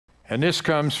And this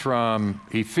comes from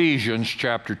Ephesians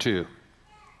chapter 2.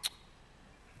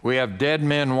 We have dead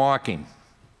men walking.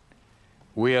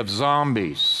 We have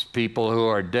zombies, people who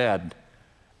are dead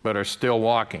but are still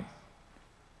walking.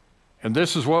 And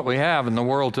this is what we have in the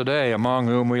world today among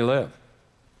whom we live.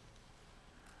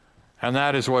 And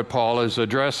that is what Paul is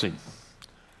addressing.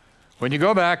 When you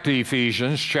go back to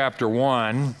Ephesians chapter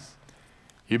 1,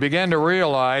 you begin to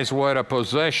realize what a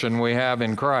possession we have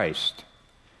in Christ.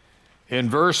 In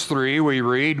verse 3, we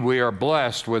read, we are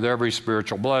blessed with every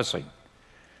spiritual blessing.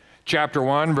 Chapter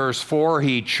 1, verse 4,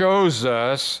 he chose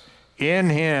us in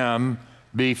him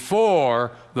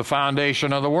before the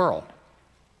foundation of the world.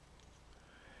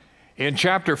 In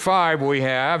chapter 5, we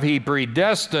have, he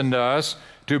predestined us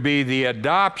to be the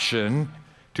adoption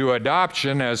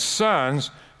as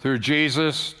sons through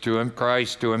Jesus,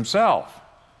 Christ to himself.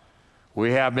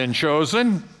 We have been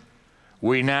chosen.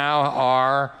 We now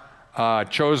are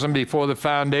chosen before the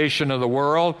foundation of the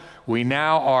world. We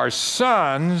now are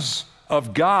sons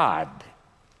of God.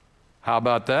 How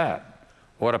about that?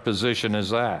 What a position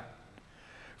is that?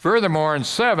 Furthermore, in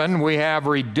 7, we have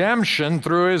redemption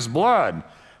through his blood,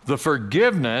 the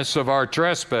forgiveness of our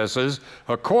trespasses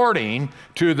according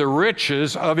to the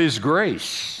riches of his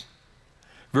grace.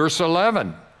 Verse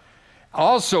 11,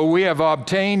 also we have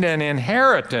obtained an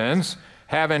inheritance,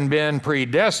 having been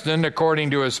predestined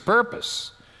according to his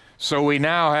purpose. So we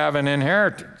now have an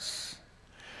inheritance.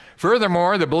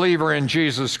 Furthermore, the believer in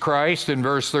Jesus Christ, in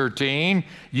verse 13,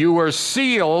 you were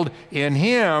sealed in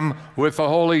him with the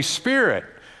Holy Spirit.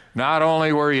 Not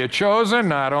only were you chosen,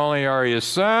 not only are you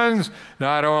sons,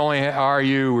 not only are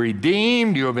you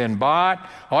redeemed, you have been bought,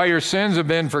 all your sins have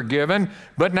been forgiven,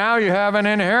 but now you have an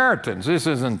inheritance. This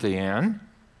isn't the end.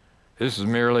 This is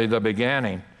merely the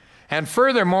beginning. And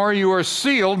furthermore, you are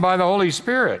sealed by the Holy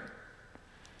Spirit.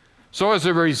 So as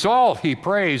a result, he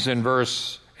prays in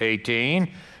verse 18,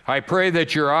 I pray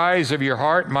that your eyes of your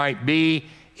heart might be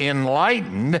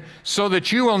enlightened so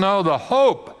that you will know the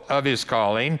hope of his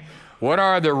calling, what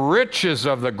are the riches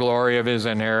of the glory of his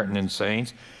inheritance in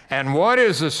saints, and what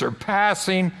is the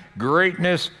surpassing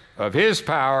greatness of his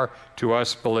power to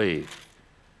us believe.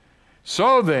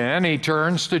 So then he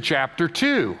turns to chapter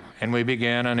 2, and we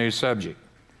begin a new subject.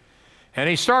 And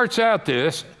he starts out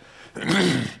this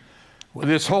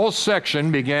whole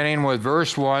section beginning with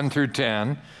verse 1 through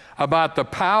 10 about the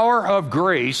power of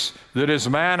grace that is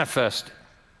manifested.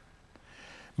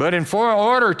 But in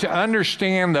order to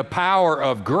understand the power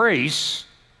of grace,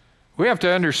 we have to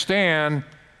understand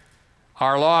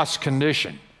our lost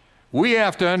condition. We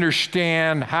have to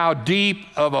understand how deep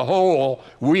of a hole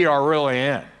we are really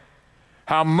in,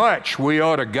 how much we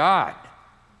owe to God.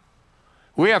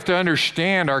 We have to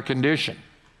understand our condition.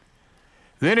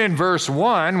 Then in verse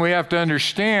 1, we have to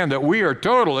understand that we are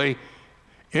totally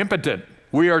impotent.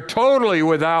 We are totally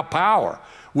without power.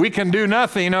 We can do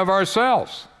nothing of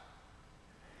ourselves.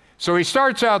 So he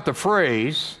starts out the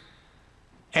phrase,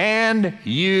 and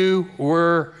you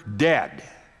were dead.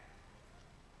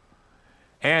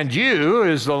 And you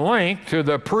is the link to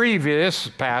the previous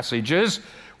passages,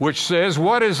 which says,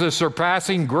 what is the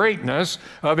surpassing greatness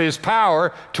of his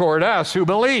power toward us who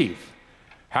believe?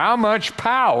 How much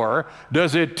power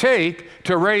does it take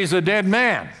to raise a dead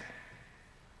man?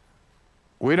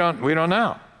 We don't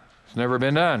know. It's never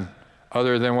been done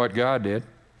other than what God did.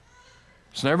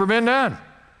 It's never been done.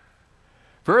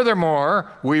 Furthermore,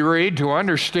 we read, to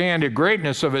understand the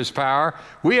greatness of his power,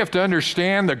 we have to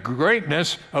understand the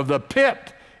greatness of the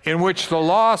pit in which the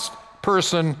lost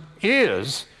person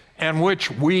is and which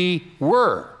we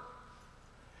were.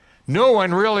 No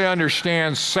one really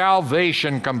understands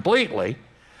salvation completely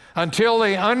until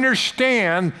they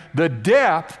understand the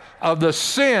depth of the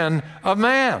sin of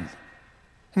man.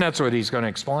 And that's what he's going to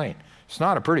explain. It's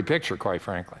not a pretty picture, quite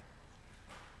frankly.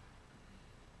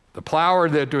 The power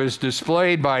that was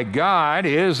displayed by God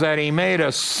is that he made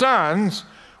us sons,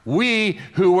 we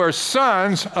who were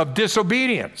sons of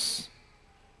disobedience.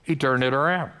 He turned it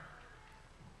around.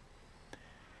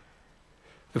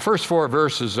 The first 4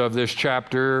 verses of this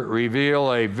chapter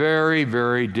reveal a very,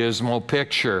 very dismal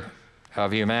picture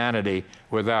of humanity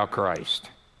without Christ.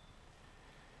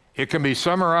 It can be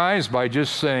summarized by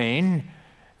just saying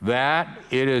that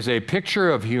it is a picture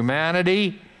of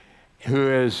humanity who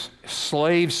is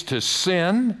slaves to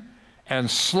sin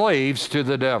and slaves to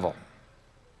the devil.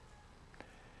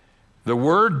 The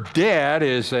word dead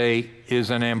is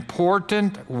an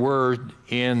important word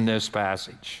in this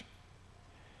passage.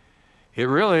 It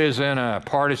really is in a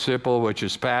participle which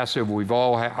is passive. We've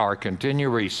all are continue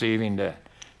receiving dead.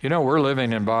 You know, we're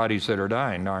living in bodies that are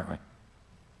dying, aren't we?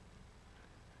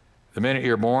 The minute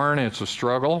you're born, it's a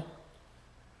struggle.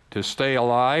 to stay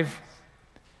alive,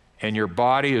 and your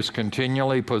body is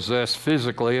continually possessed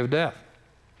physically of death.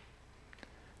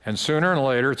 And sooner or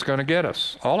later, it's going to get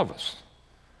us, all of us.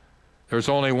 There's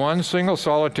only one single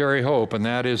solitary hope, and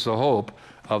that is the hope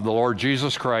of the Lord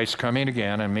Jesus Christ coming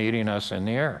again and meeting us in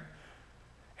the air.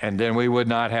 And then we would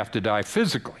not have to die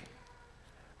physically.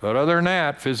 But other than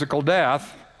that, physical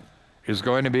death is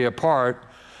going to be a part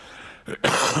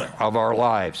of our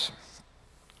lives.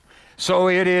 So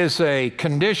it is a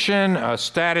condition, a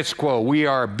status quo. We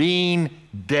are being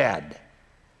dead.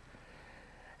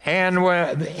 And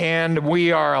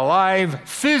we are alive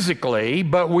physically,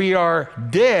 but we are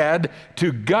dead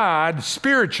to God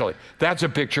spiritually. That's a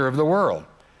picture of the world.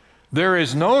 There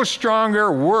is no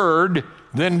stronger word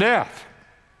than death.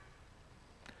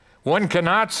 One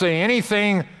cannot say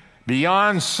anything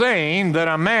beyond saying that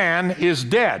a man is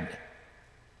dead.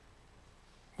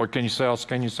 What else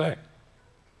can you say?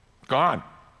 Gone.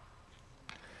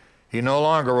 He no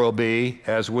longer will be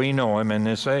as we know him in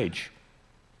this age.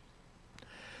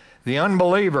 The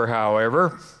unbeliever,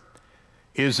 however,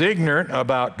 is ignorant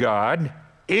about God,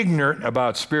 ignorant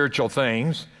about spiritual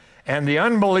things, and the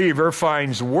unbeliever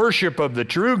finds worship of the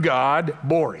true God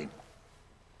boring.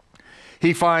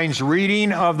 He finds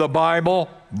reading of the Bible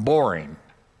boring.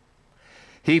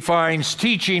 He finds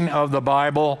teaching of the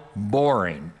Bible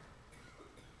boring.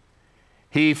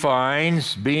 He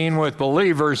finds being with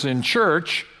believers in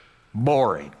church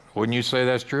boring. Wouldn't you say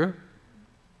that's true?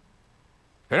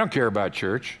 They don't care about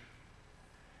church.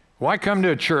 Why come to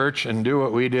a church and do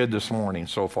what we did this morning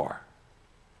so far?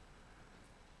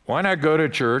 Why not go to a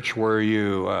church where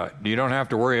you don't have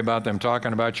to worry about them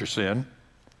talking about your sin?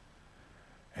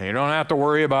 And you don't have to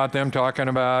worry about them talking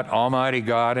about Almighty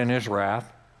God and His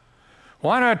wrath?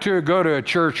 Why not go to a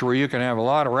church where you can have a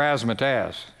lot of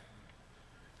razzmatazz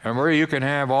and where you can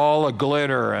have all the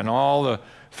glitter and all the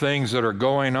things that are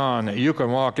going on that you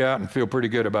can walk out and feel pretty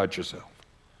good about yourself?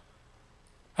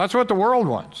 That's what the world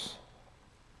wants.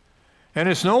 And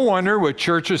it's no wonder what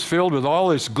churches filled with all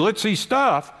this glitzy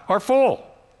stuff are full.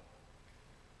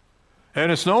 And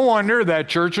it's no wonder that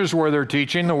churches where they're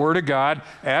teaching the Word of God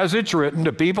as it's written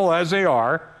to people as they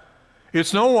are,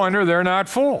 it's no wonder they're not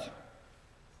full.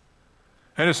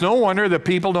 And it's no wonder that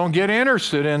people don't get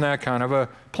interested in that kind of a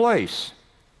place.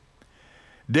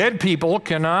 Dead people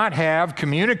cannot have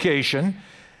communication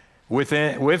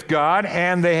with God,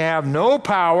 and they have no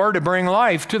power to bring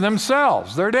life to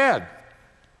themselves. They're dead.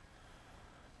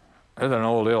 There's an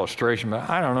old illustration, but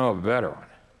I don't know of a better one.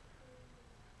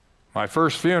 My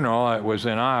first funeral, it was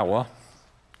in Iowa,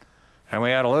 and we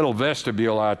had a little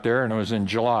vestibule out there, and it was in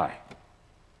July.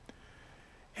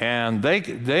 And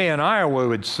they in Iowa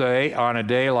would say, on a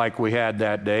day like we had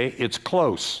that day, it's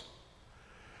close.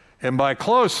 And by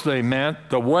close, they meant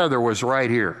the weather was right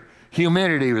here.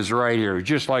 Humidity was right here,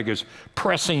 just like it's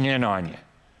pressing in on you.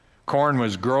 Corn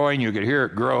was growing, you could hear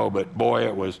it grow, but boy,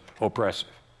 it was oppressive.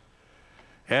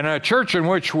 And a church in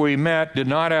which we met did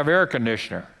not have air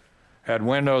conditioner. Had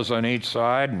windows on each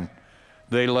side, and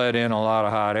they let in a lot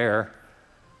of hot air,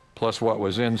 plus what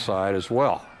was inside as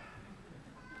well.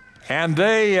 And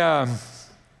they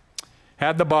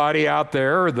had the body out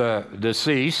there, the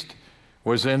deceased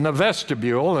was in the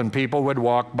vestibule, and people would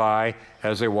walk by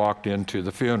as they walked into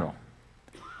the funeral.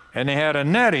 And they had a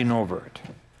netting over it.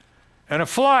 And a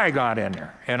fly got in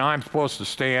there. And I'm supposed to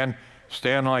stand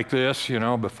like this, you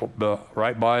know,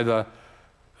 right by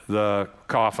the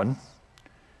coffin.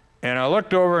 And I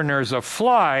looked over, and there's a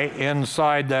fly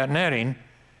inside that netting,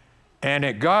 and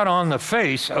it got on the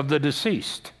face of the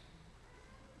deceased.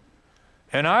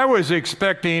 And I was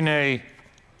expecting a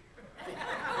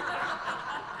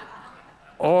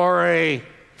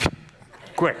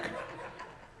quick.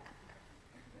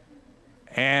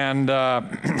 And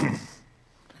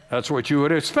that's what you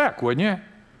would expect, wouldn't you?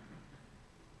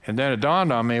 And then it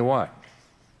dawned on me, what?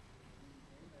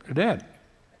 They're dead.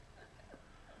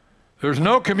 There's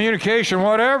no communication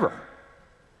whatever.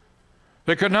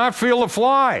 They could not feel the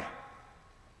fly.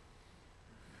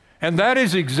 And that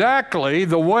is exactly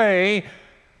the way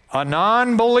a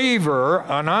non-believer,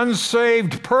 an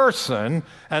unsaved person,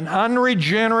 an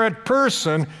unregenerate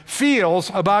person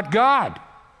feels about God.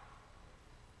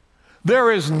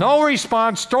 There is no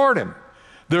response toward Him.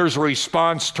 There's a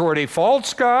response toward a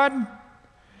false God.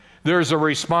 There's a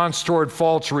response toward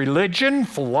false religion,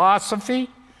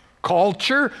 philosophy,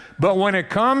 culture. But when it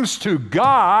comes to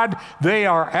God, they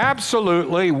are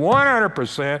absolutely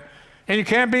 100%, and you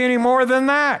can't be any more than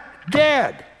that,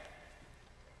 dead.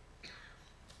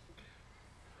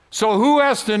 So who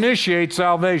has to initiate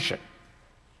salvation?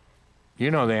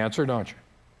 You know the answer, don't you?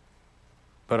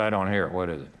 But I don't hear it. What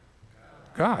is it?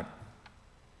 God.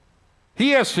 He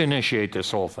has to initiate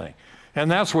this whole thing. And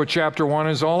that's what chapter 1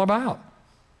 is all about.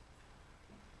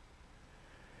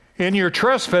 In your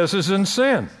trespasses and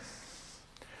sin.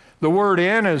 The word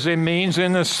in, as it means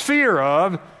in the sphere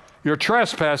of your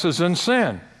trespasses and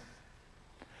sin.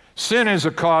 Sin is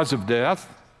a cause of death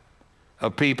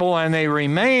of people, and they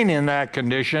remain in that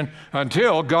condition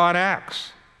until God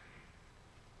acts.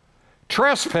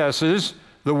 Trespasses,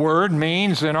 the word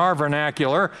means in our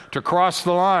vernacular to cross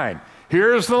the line.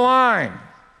 Here's the line.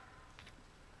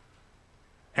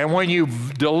 And when you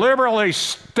deliberately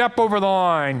step over the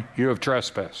line, you have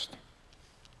trespassed.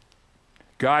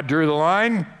 God drew the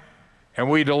line, and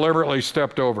we deliberately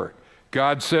stepped over it.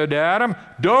 God said to Adam,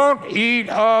 don't eat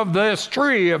of this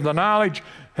tree of the knowledge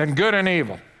and good and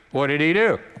evil. What did he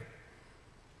do?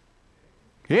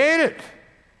 He ate it.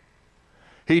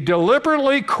 He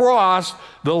deliberately crossed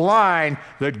the line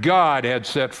that God had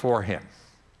set for him.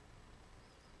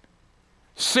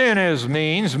 Sin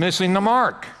means missing the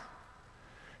mark.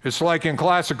 It's like in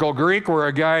classical Greek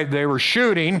where they were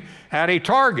shooting at a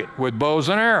target with bows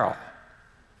and arrows.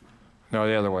 No,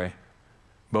 the other way.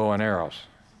 Bow and arrows.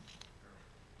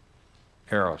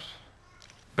 Arrows.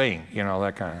 Bing,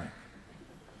 that kind of thing.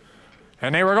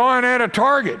 And they were going at a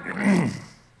target.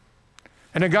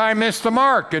 And the guy missed the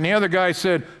mark, and the other guy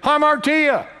said,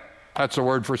 hamartia. That's a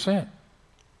word for sin.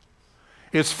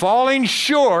 It's falling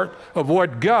short of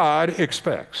what God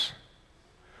expects.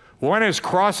 One is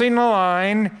crossing the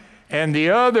line, and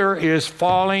the other is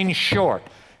falling short.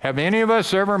 Have any of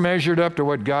us ever measured up to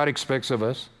what God expects of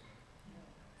us?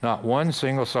 Not one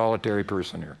single solitary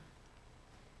person here.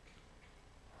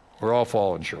 We're all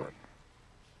falling short.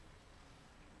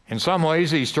 In some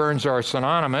ways, these terms are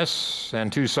synonymous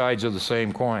and two sides of the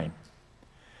same coin.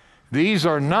 These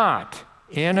are not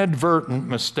inadvertent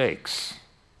mistakes.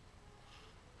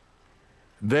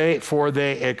 For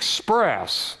they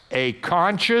express a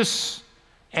conscious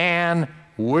and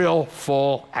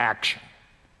willful action.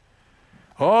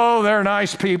 Oh, they're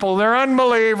nice people. They're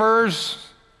unbelievers,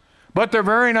 but they're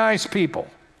very nice people.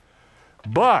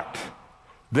 But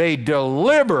they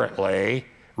deliberately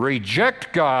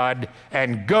reject God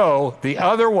and go the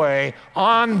other way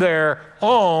on their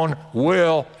own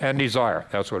will and desire.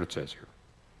 That's what it says here.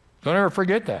 Don't ever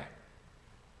forget that.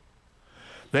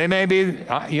 They may be,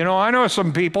 I know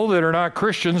some people that are not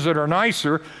Christians that are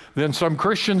nicer than some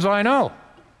Christians I know.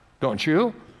 Don't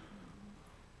you?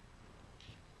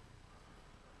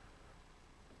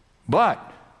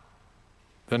 But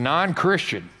the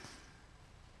non-Christian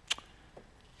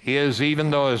is,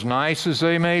 even though as nice as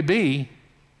they may be,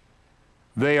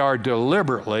 they are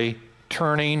deliberately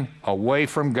turning away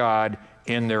from God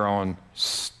in their own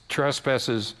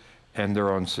trespasses and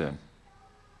their own sin.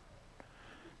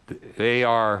 They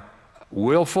are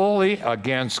willfully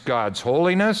against God's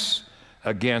holiness,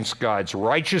 against God's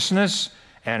righteousness,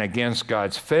 and against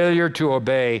God's failure to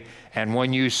obey. And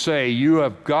when you say you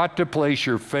have got to place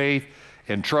your faith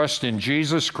and trust in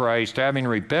Jesus Christ, having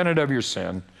repented of your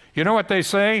sin, you know what they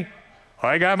say?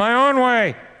 I got my own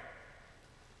way.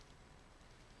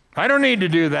 I don't need to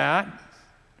do that.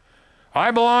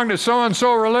 I belong to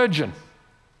so-and-so religion.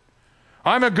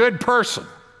 I'm a good person.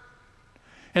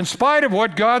 In spite of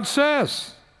what God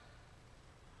says,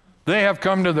 they have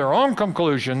come to their own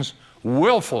conclusions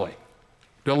willfully,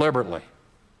 deliberately.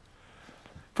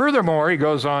 Furthermore, he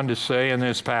goes on to say in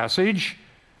this passage,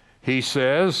 he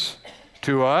says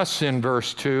to us in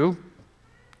verse 2,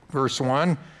 verse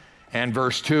 1, and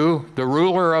verse 2, the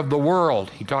ruler of the world.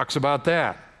 He talks about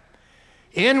that.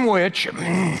 In which,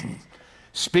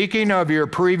 speaking of your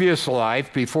previous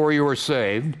life before you were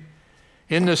saved,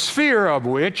 in the sphere of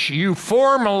which you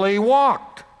formerly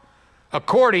walked,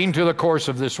 according to the course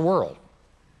of this world.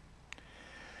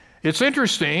 It's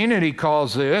interesting that he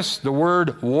calls this the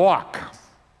word walk.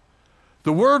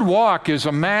 The word walk is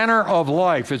a manner of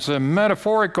life. It's a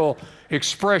metaphorical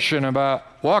expression about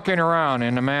walking around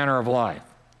in a manner of life.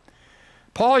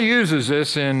 Paul uses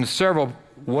this in several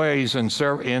ways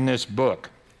in this book.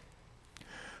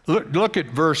 Look at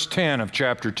verse 10 of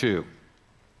chapter 2.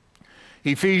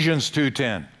 Ephesians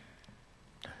 2:10.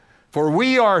 For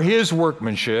we are his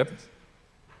workmanship,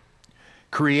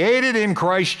 created in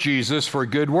Christ Jesus for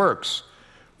good works,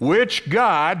 which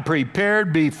God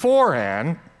prepared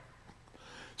beforehand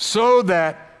so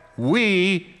that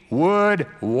we would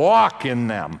walk in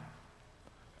them,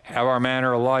 have our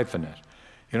manner of life in it.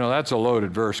 You know, that's a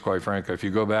loaded verse, quite frankly. If you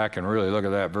go back and really look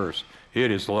at that verse, it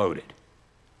is loaded.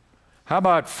 How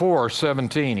about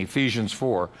 4:17, Ephesians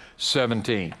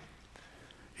 4:17.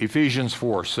 Ephesians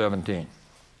 4:17.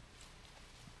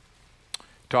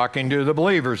 Talking to the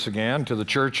believers again, to the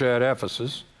church at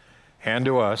Ephesus, and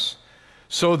to us.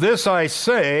 So this I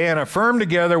say and affirm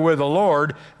together with the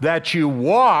Lord, that you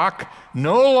walk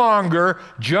no longer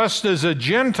just as the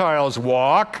Gentiles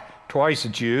walk, twice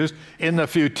it's used, in the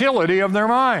futility of their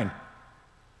mind.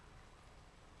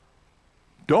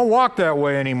 Don't walk that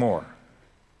way anymore.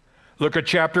 Look at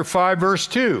chapter 5, verse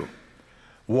 2.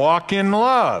 Walk in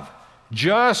love,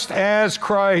 just as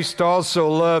Christ also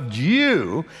loved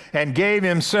you and gave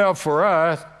himself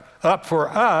up for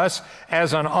us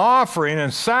as an offering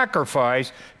and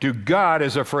sacrifice to God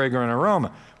as a fragrant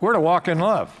aroma. We're to walk in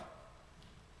love.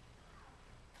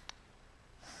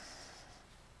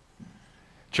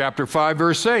 Chapter 5,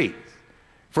 verse 8.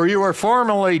 For you were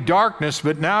formerly darkness,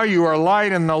 but now you are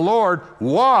light in the Lord.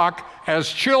 Walk as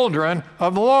children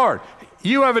of the Lord.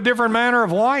 You have a different manner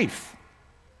of life.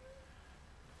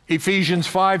 Ephesians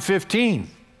 5:15.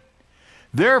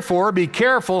 Therefore, be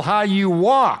careful how you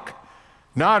walk,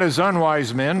 not as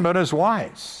unwise men, but as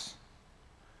wise.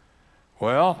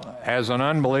 Well, as an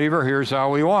unbeliever, here's how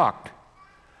we walked.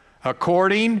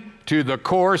 According to the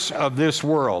course of this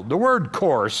world. The word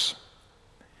course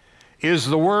is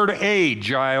the word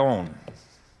age, I own.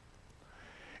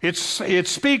 It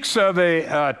speaks of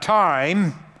a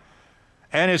time,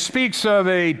 and it speaks of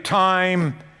a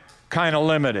time kind of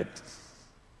limited.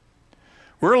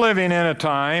 We're living in a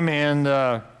time in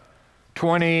the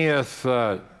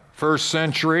 21st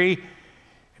century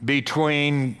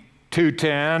between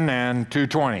 210 and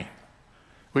 220.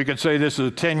 We could say this is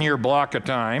a 10-year block of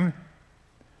time.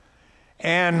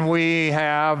 And we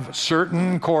have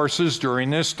certain courses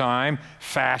during this time,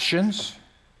 fashions,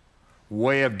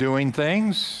 way of doing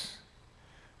things.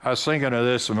 I was thinking of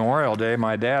this Memorial Day.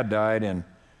 My dad died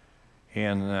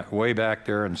in way back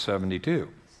there in 72.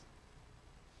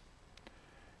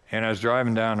 And I was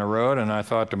driving down the road and I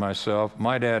thought to myself,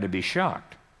 my dad would be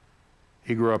shocked.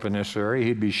 He grew up in this area.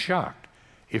 He'd be shocked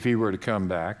if he were to come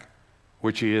back,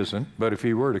 which he isn't, but if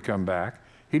he were to come back,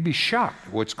 he'd be shocked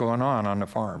at what's going on the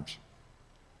farms.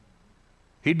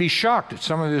 He'd be shocked at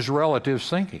some of his relatives'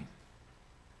 thinking.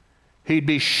 He'd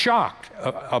be shocked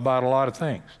about a lot of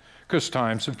things because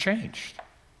times have changed.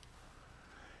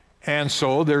 And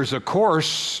so there's a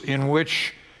course in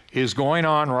which is going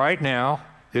on right now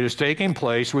that is taking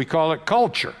place. We call it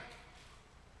culture.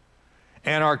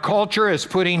 And our culture is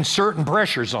putting certain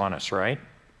pressures on us, right?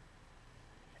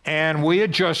 And we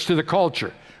adjust to the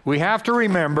culture. We have to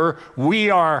remember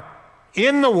we are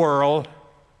in the world,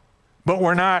 but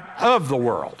we're not of the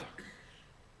world.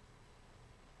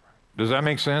 Does that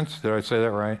make sense? Did I say that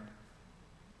right?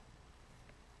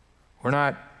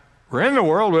 We're in the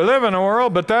world, we live in the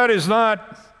world, but that is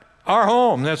not our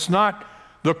home. That's not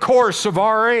the course of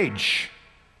our age.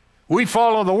 We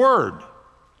follow the Word.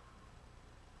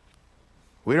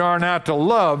 We are not to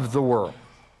love the world.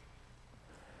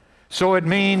 So it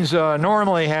means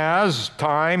normally has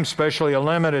time, especially a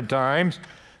limited times,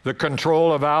 the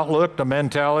control of outlook, the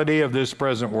mentality of this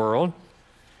present world.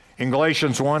 In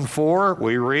Galatians 1:4,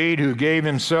 we read, who gave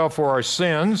himself for our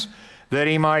sins, that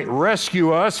he might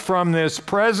rescue us from this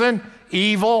present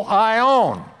evil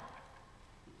aion,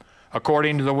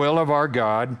 according to the will of our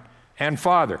God and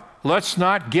Father. Let's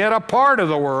not get a part of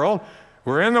the world.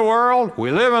 We're in the world,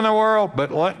 we live in the world, but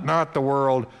let not the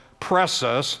world press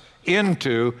us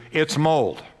into its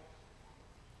mold.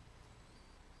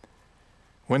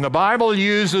 When the Bible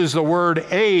uses the word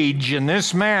age in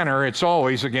this manner, it's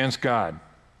always against God.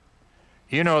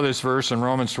 You know this verse in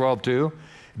Romans 12:2.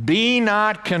 Be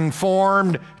not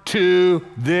conformed to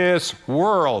this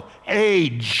world,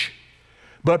 age,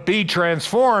 but be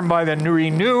transformed by the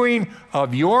renewing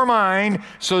of your mind,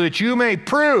 so that you may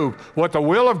prove what the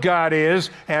will of God is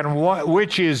and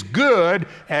which is good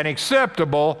and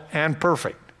acceptable and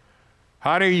perfect.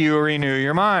 How do you renew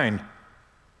your mind?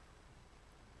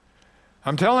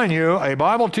 I'm telling you, a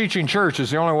Bible-teaching church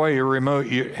is the only way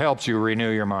it helps you renew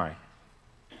your mind.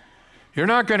 You're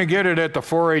not going to get it at the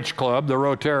 4-H club, the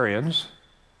Rotarians.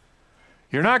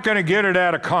 You're not going to get it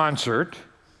at a concert.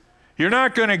 You're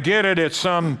not going to get it at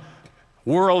some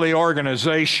worldly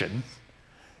organization.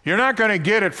 You're not going to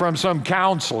get it from some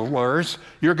counselors.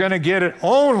 You're going to get it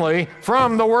only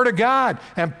from the Word of God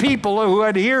and people who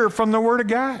adhere from the Word of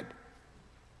God.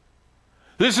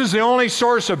 This is the only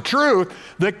source of truth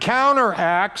that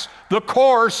counteracts the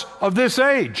course of this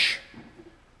age.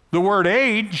 The word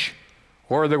age,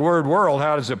 or the word world,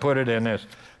 how does it put it in this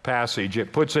passage?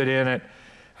 It puts it in it,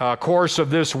 course of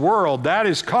this world. That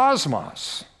is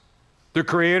cosmos, the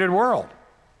created world.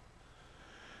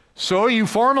 So you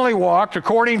formerly walked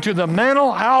according to the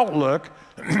mental outlook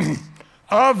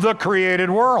of the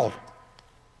created world.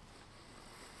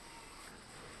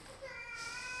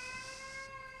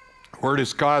 Word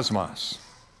is cosmos.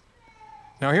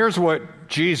 Now here's what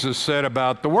Jesus said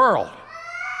about the world.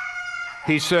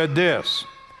 He said this,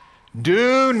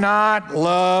 do not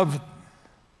love.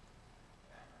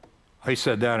 He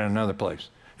said that in another place.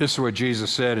 This is what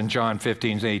Jesus said in John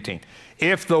 15:18.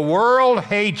 If the world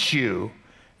hates you,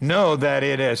 know that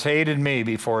it has hated me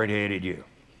before it hated you.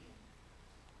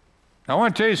 Now, I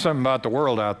want to tell you something about the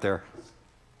world out there.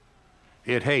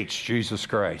 It hates Jesus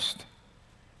Christ,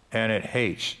 and it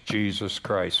hates Jesus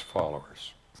Christ's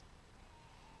followers.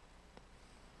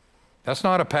 That's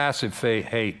not a passive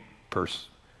hate person.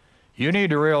 You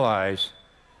need to realize,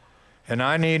 and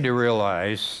I need to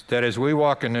realize, that as we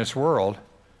walk in this world,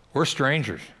 we're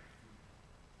strangers.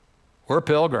 We're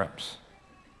pilgrims.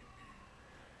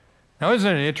 Now,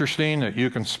 isn't it interesting that you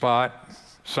can spot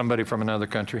somebody from another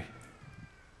country?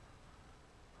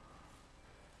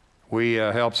 We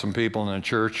helped some people in the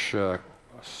church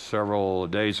several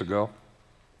days ago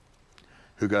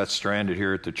who got stranded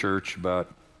here at the church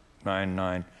about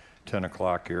 10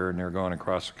 o'clock here, and they're going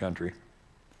across the country.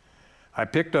 I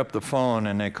picked up the phone,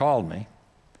 and they called me.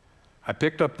 I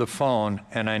picked up the phone,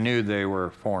 and I knew they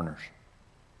were foreigners.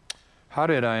 How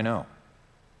did I know?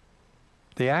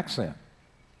 The accent.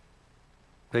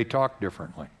 They talk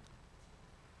differently.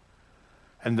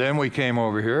 And then we came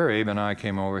over here, Abe and I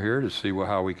came over here to see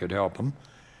how we could help them.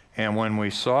 And when we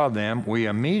saw them, we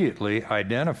immediately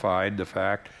identified the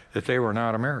fact that they were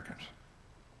not Americans.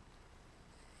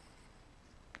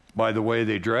 By the way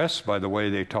they dressed, by the way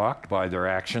they talked, by their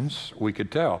actions, we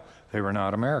could tell they were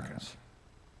not Americans.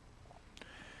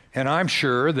 And I'm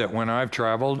sure that when I've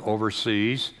traveled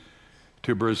overseas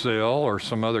to Brazil or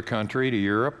some other country, to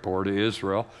Europe or to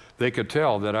Israel, they could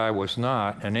tell that I was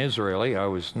not an Israeli, I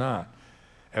was not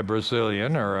a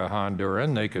Brazilian or a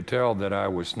Honduran. They could tell that I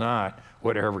was not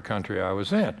whatever country I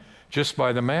was in, just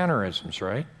by the mannerisms,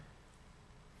 right?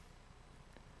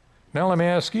 Now let me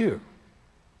ask you,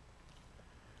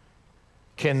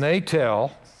 can they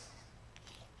tell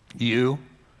you,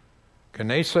 can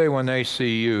they say when they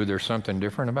see you there's something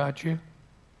different about you?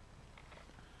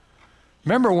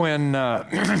 Remember when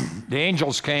the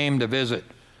angels came to visit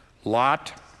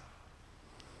Lot?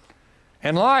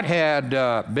 And Lot had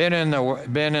been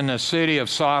in the city of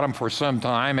Sodom for some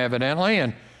time, evidently,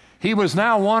 and he was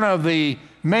now one of the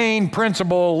main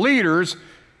principal leaders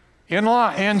in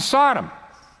Sodom.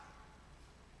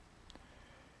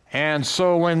 And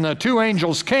so when the two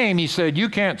angels came, he said, you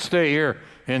can't stay here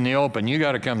in the open. You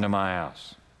got to come to my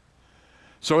house.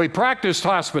 So he practiced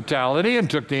hospitality and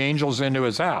took the angels into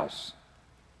his house.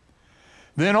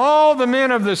 Then all the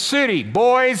men of the city,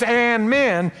 boys and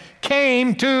men,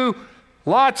 came to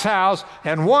Lot's house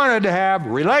and wanted to have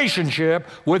relationship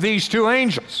with these two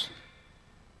angels.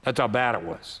 That's how bad it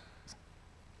was.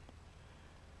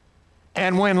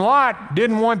 And when Lot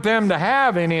didn't want them to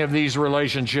have any of these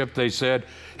relationships, they said,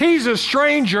 he's a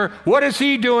stranger. What is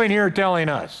he doing here telling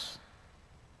us?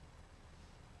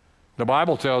 The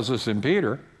Bible tells us in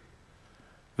Peter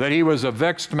that he was a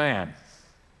vexed man.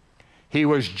 He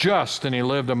was just and he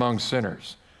lived among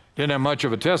sinners. Didn't have much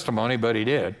of a testimony, but he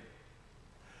did.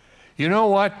 You know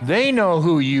what? They know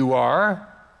who you are.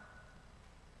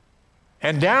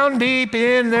 And down deep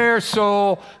in their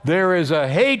soul, there is a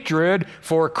hatred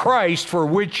for Christ for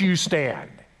which you stand.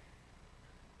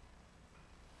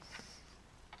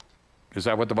 Is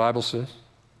that what the Bible says?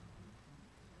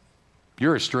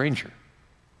 You're a stranger.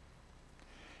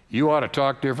 You ought to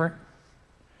talk different.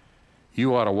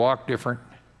 You ought to walk different.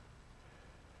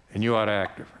 And you ought to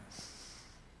act different.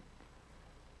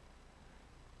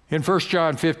 In 1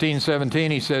 John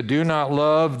 15:17, he said, do not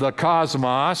love the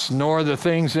cosmos, nor the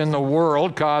things in the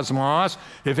world, cosmos.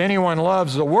 If anyone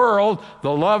loves the world,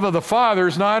 the love of the Father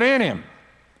is not in him.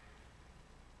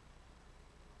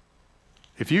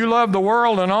 If you love the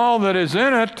world and all that is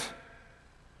in it,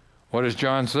 what does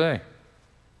John say?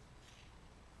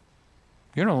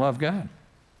 You don't love God.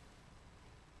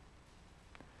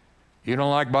 You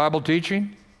don't like Bible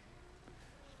teaching?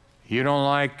 You don't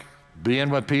like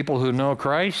being with people who know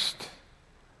Christ?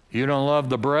 You don't love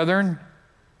the brethren?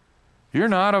 You're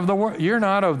not of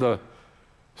the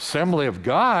assembly of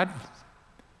God,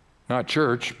 not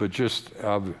church, but just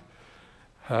of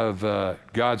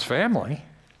God's family.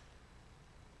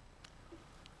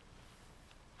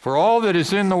 For all that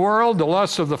is in the world, the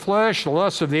lust of the flesh, the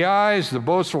lust of the eyes, the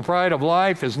boastful pride of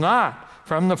life is not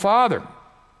from the Father.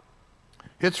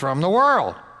 It's from the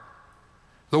world.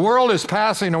 The world is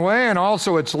passing away and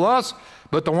also its lust,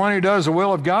 but the one who does the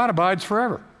will of God abides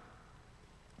forever.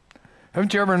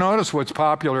 Haven't you ever noticed what's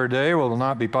popular today will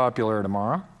not be popular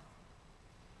tomorrow?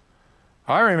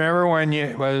 I remember when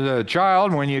you was a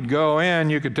child, when you'd go in,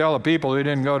 you could tell the people who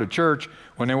didn't go to church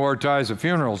when they wore ties at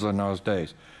funerals in those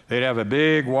days. They'd have a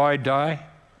big wide tie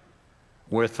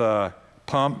with a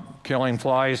pump killing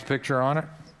flies picture on it,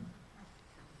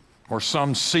 or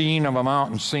some scene of a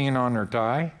mountain scene on their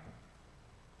tie.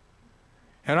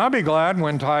 And I'll be glad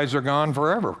when ties are gone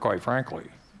forever, quite frankly.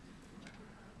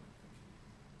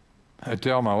 I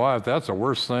tell my wife, that's the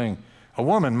worst thing. A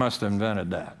woman must have invented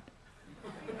that.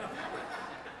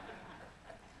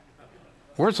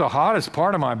 Where's the hottest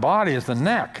part of my body is the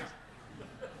neck.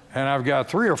 And I've got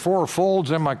 3 or 4 folds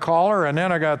in my collar, and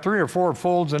then I got 3 or 4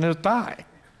 folds in his tie.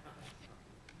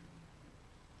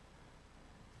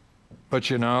 But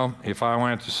you know, if I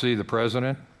went to see the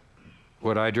president,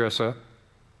 would I dress up?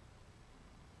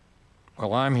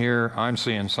 Well, I'm here, I'm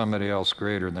seeing somebody else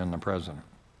greater than the president.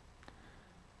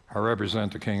 I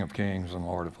represent the King of Kings and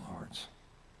Lord of Lords.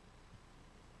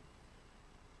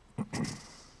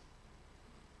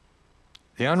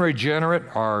 The unregenerate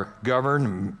are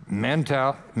governed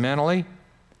mentally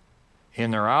in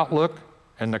their outlook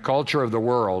and the culture of the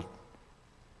world,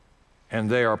 and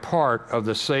they are part of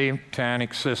the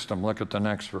satanic system. Look at the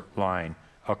next line.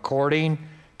 According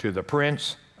to the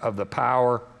prince of the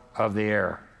power of the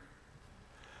air.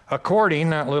 According,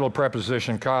 that little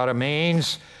preposition kata,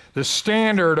 means the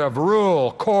standard of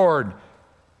rule, cord.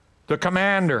 The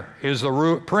commander is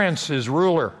the prince is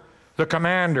ruler. The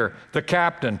commander, the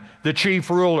captain, the chief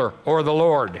ruler, or the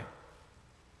Lord.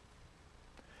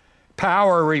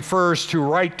 Power refers to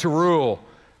right to rule.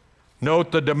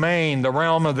 Note the domain, the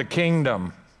realm of the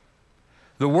kingdom.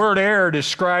 The word air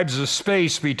describes the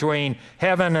space between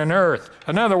heaven and earth.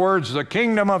 In other words, the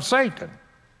kingdom of Satan.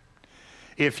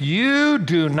 If you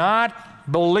do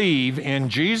not believe in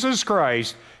Jesus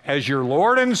Christ as your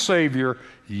Lord and Savior,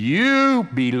 you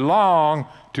belong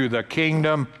to the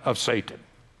kingdom of Satan.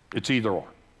 It's either or.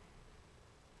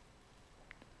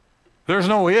 There's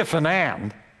no if and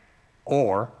and,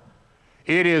 or.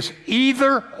 It is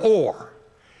either or.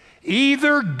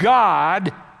 Either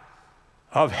God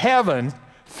of heaven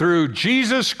through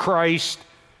Jesus Christ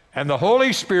and the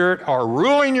Holy Spirit are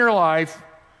ruling your life,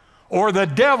 or the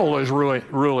devil is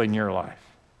ruling your life.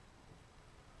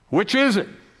 Which is it?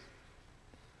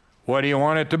 What do you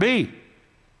want it to be?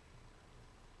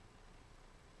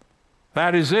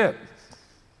 That is it.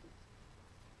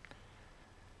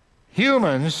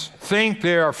 Humans think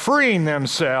they are freeing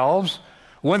themselves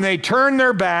when they turn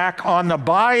their back on the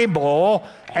Bible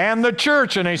and the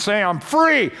church, and they say, I'm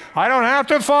free. I don't have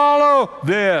to follow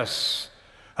this.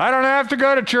 I don't have to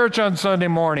go to church on Sunday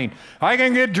morning. I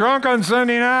can get drunk on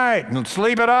Sunday night and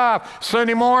sleep it off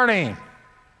Sunday morning.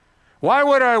 Why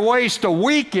would I waste a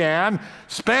weekend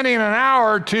spending an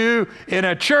hour or two in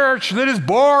a church that is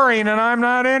boring and I'm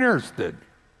not interested?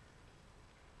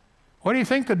 What do you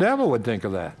think the devil would think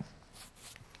of that?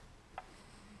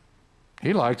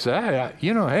 He likes that.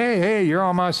 You know, hey, you're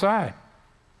on my side.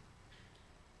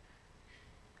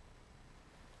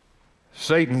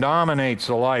 Satan dominates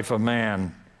the life of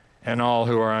man and all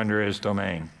who are under his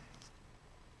domain.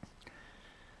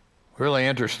 Really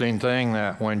interesting thing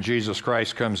that when Jesus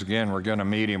Christ comes again, we're going to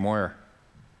meet him where?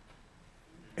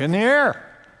 In the air.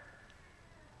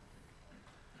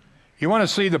 You want to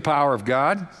see the power of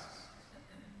God?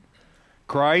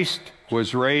 Christ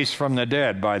was raised from the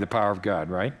dead by the power of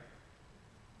God, right?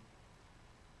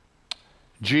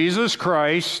 Jesus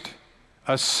Christ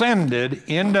ascended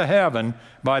into heaven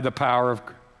by the power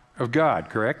of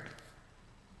God, correct?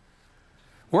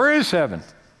 Where is heaven?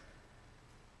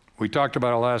 We talked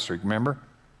about it last week, remember?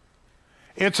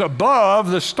 It's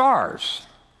above the stars.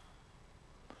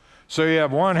 So you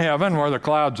have one heaven where the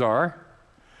clouds are.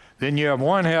 Then you have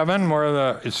one heaven where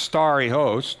the starry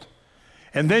host.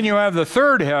 And then you have the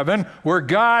third heaven where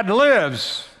God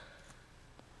lives,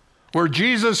 where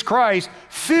Jesus Christ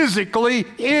physically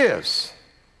is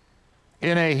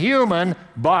in a human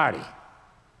body.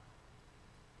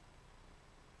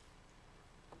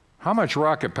 How much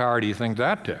rocket power do you think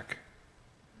that took?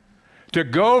 To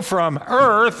go from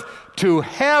earth to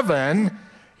heaven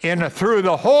through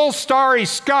the whole starry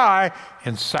sky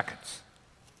in seconds,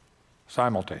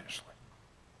 simultaneously.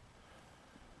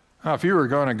 Now, if you were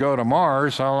going to go to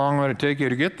Mars, how long would it take you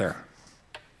to get there?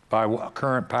 By what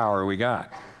current power we got?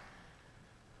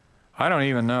 I don't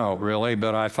even know, really,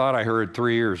 but I thought I heard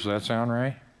 3 years. Does that sound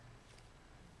right?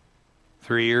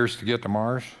 3 years to get to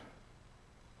Mars?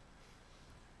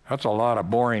 That's a lot of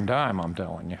boring time, I'm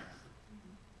telling you.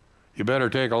 You better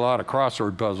take a lot of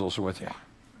crossword puzzles with you.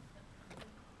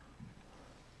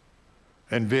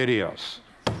 And videos.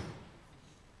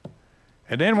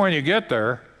 And then when you get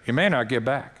there, you may not get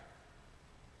back.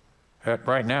 That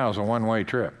right now is a one-way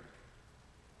trip.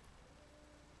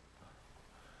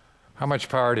 How much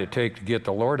power did it take to get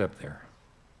the Lord up there?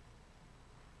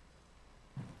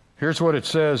 Here's what it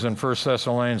says in 1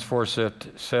 Thessalonians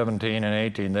 4:17 and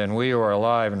 18. Then we who are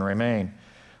alive and remain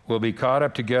will be caught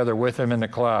up together with him in the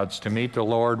clouds to meet the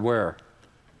Lord where?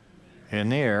 In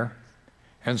the air.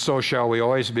 And so shall we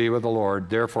always be with the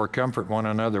Lord. Therefore comfort one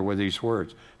another with these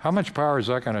words. How much power is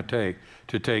that going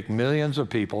to take millions of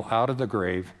people out of the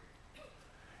grave,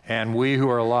 and we who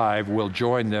are alive will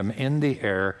join them in the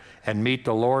air and meet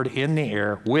the Lord in the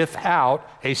air without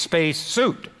a space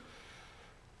suit?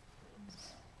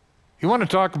 You want to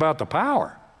talk about the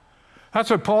power? That's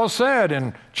what Paul said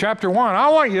in chapter 1. I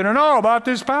want you to know about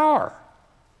this power.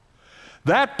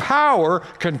 That power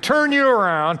can turn you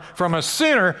around from a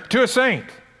sinner to a saint.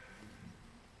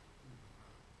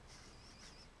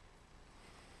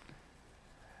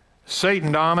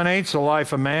 Satan dominates the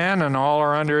life of man, and all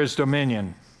are under his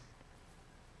dominion.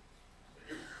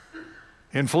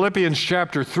 In Philippians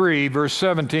chapter 3, verse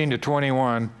 17 to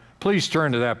 21, please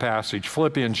turn to that passage,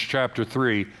 Philippians chapter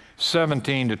 3,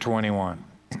 17 to 21.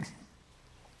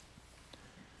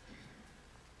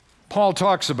 Paul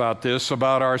talks about this,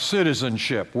 about our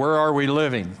citizenship. Where are we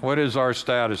living? What is our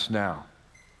status now?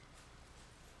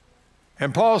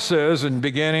 And Paul says, in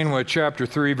beginning with chapter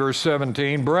 3, verse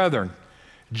 17, brethren,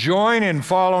 join in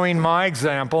following my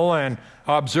example and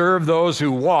observe those who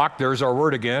walk, there's our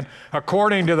word again,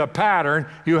 according to the pattern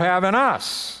you have in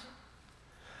us.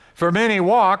 For many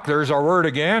walk, there's our word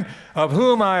again, of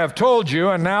whom I have told you,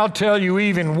 and now tell you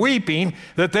even weeping,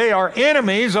 that they are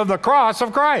enemies of the cross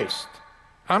of Christ.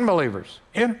 Unbelievers,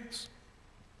 enemies.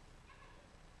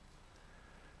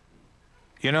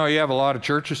 You know, you have a lot of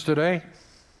churches today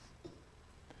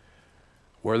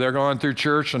where they're going through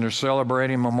church and they're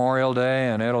celebrating Memorial Day,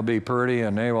 and it'll be pretty,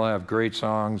 and they will have great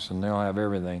songs, and they'll have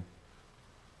everything.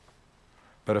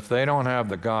 But if they don't have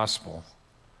the gospel,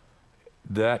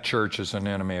 that church is an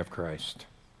enemy of Christ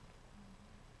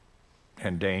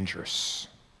and dangerous.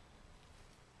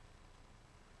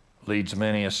 Leads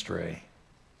many astray.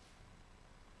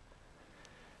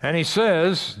 And he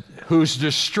says, whose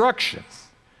destruction,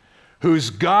 whose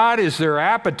God is their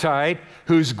appetite,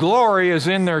 whose glory is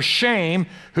in their shame,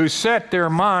 who set their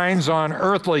minds on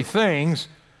earthly things,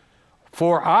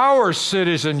 for our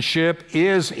citizenship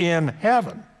is in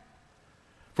heaven,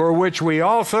 for which we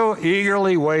also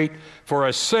eagerly wait for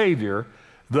a Savior,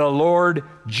 the Lord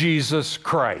Jesus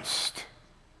Christ.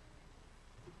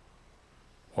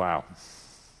 Wow.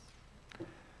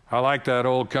 I like that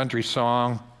old country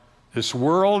song. This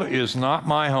world is not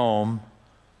my home.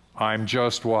 I'm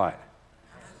just what?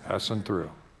 Passing through.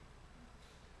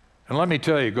 And let me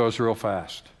tell you, it goes real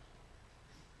fast.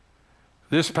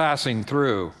 This passing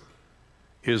through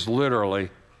is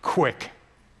literally quick.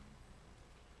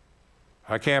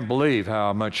 I can't believe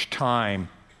how much time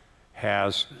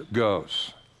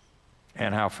goes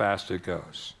and how fast it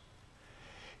goes.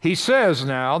 He says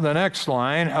now, the next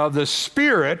line, of the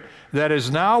Spirit that is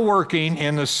now working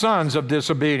in the sons of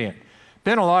disobedience.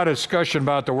 Been a lot of discussion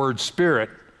about the word spirit,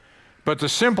 but to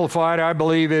simplify it, I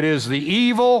believe it is the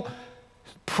evil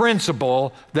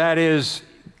principle that is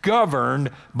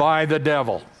governed by the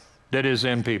devil that is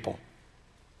in people.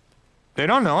 They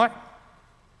don't know it.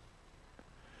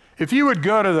 If you would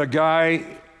go to the guy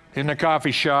in the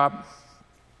coffee shop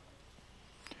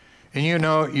and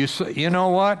you say, you know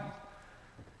what?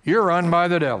 You're run by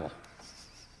the devil.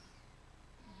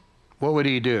 What would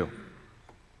he do?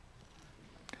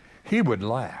 He would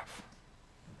laugh.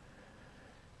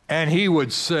 And he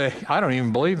would say, I don't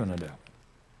even believe in the devil.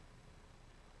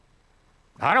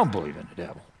 I don't believe in the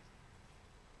devil.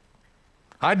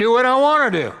 I do what I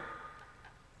want to do.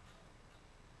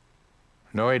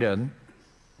 No, he doesn't.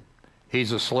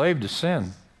 He's a slave to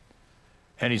sin,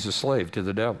 and he's a slave to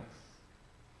the devil.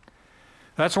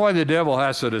 That's why the devil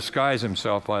has to disguise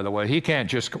himself, by the way. He can't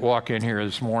just walk in here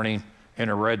this morning in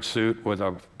a red suit with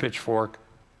a pitchfork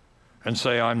and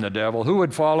say, I'm the devil. Who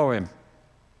would follow him?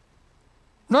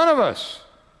 None of us.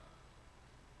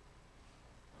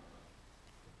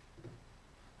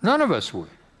 None of us would.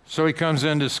 So he comes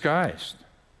in disguised.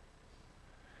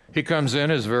 He comes in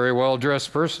as a very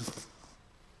well-dressed person.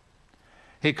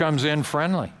 He comes in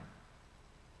friendly.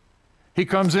 He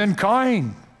comes in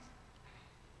kind.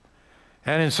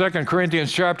 And in 2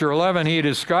 Corinthians chapter 11, he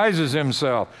disguises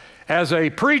himself as a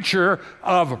preacher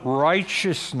of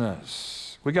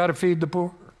righteousness. We got to feed the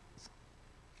poor.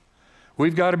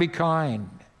 We've got to be kind.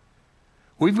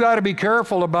 We've got to be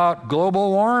careful about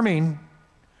global warming.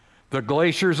 The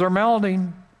glaciers are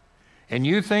melting. and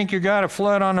you think you got a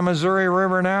flood on the Missouri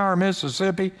River now or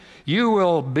Mississippi, you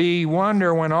will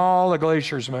wonder when all the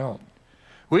glaciers melt.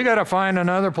 We got to find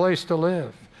another place to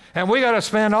live. And we got to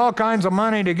spend all kinds of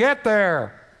money to get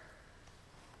there.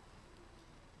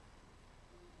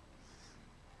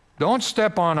 Don't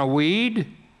step on a weed.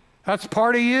 That's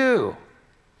part of you.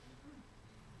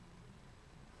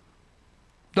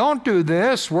 Don't do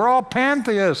this. We're all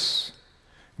pantheists.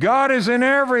 God is in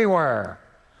everywhere.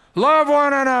 Love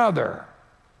one another.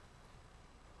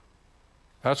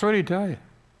 That's what he'd tell you.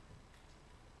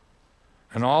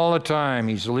 And all the time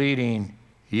he's leading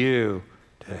you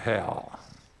to hell.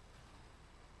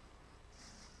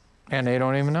 And they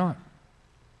don't even know it.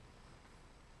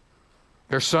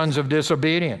 They're sons of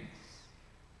disobedience.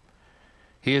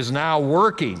 He is now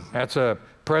working. That's a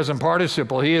present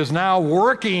participle. He is now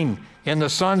working in the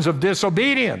sons of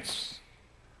disobedience.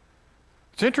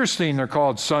 It's interesting they're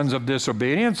called sons of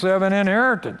disobedience. They have an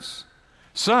inheritance.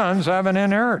 Sons have an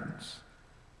inheritance.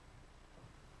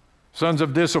 Sons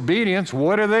of disobedience,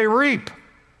 what do they reap?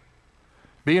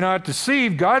 Be not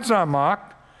deceived, God's not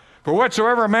mocked. For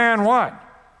whatsoever man what?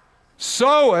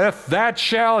 Soweth, that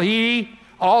shall he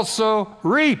also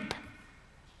reap.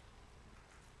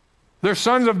 They're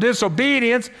sons of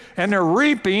disobedience, and they're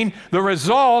reaping the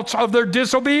results of their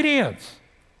disobedience.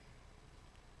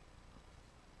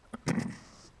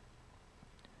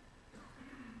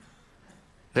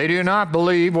 They do not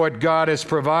believe what God has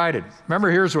provided.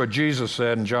 Remember, here's what Jesus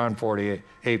said in John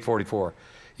 8:44.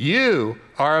 You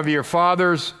are of your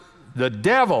fathers, the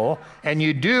devil, and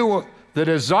you do the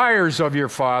desires of your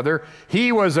father.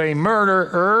 He was a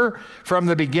murderer from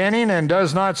the beginning and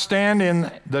does not stand in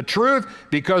the truth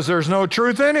because there's no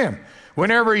truth in him.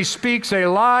 Whenever he speaks a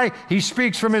lie, he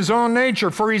speaks from his own nature,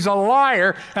 for he's a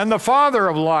liar and the father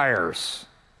of liars.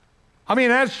 I mean,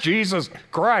 that's Jesus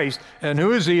Christ. And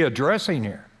who is he addressing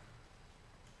here?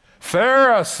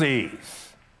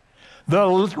 Pharisees,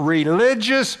 the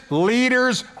religious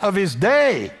leaders of his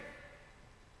day.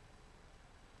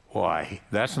 Why,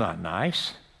 that's not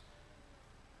nice.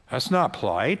 That's not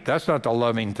polite. That's not the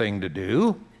loving thing to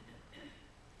do.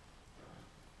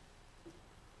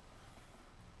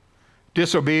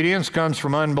 Disobedience comes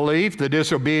from unbelief. The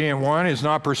disobedient one is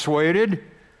not persuaded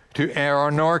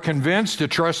nor convinced to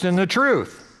trust in the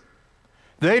truth.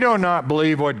 They do not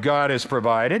believe what God has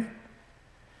provided.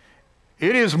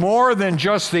 It is more than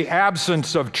just the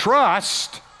absence of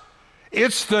trust.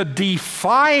 It's the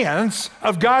defiance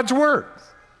of God's word.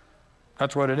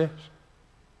 That's what it is.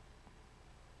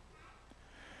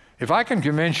 If I can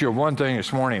convince you of one thing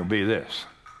this morning, it'll be this.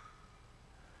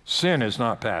 Sin is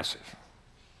not passive.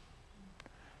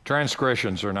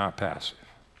 Transgressions are not passive.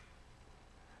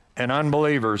 And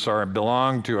unbelievers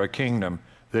belong to a kingdom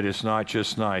that is not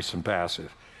just nice and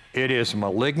passive. It is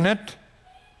malignant.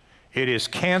 It is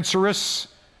cancerous.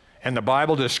 And the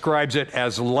Bible describes it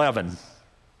as leaven.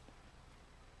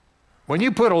 When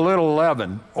you put a little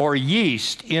leaven or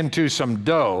yeast into some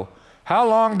dough, how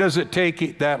long does it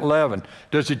take that leaven?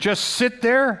 Does it just sit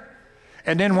there?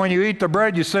 And then when you eat the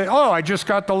bread, you say, oh, I just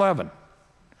got the leaven.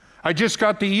 I just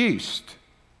got the yeast.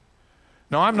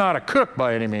 Now, I'm not a cook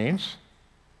by any means,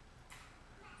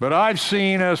 but I've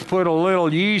seen us put a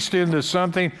little yeast into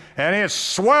something and it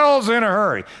swells in a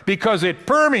hurry because it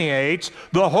permeates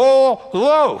the whole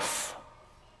loaf.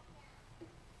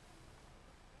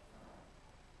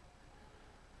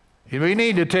 We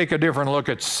need to take a different look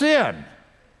at sin.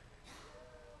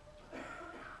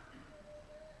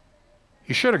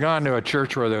 You should have gone to a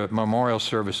church where the memorial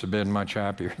service had been much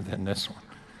happier than this one.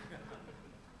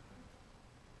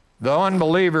 The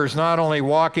unbeliever is not only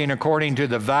walking according to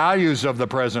the values of the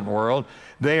present world,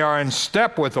 they are in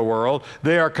step with the world,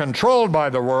 they are controlled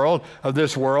by the world of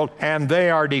this world, and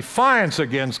they are defiance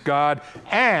against God,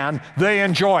 and they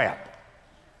enjoy it.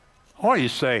 Or you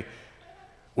say,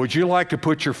 would you like to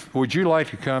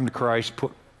come to Christ,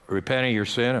 repent of your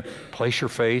sin, and place your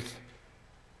faith?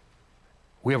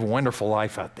 We have a wonderful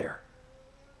life out there.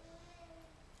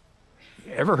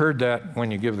 You ever heard that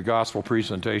when you give the gospel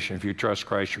presentation? If you trust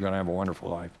Christ, you're going to have a wonderful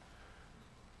life.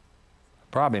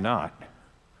 Probably not.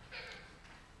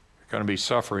 You're going to be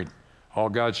suffering. All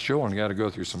God's children got to go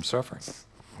through some suffering.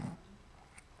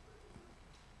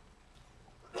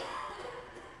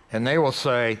 And they will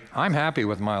say, I'm happy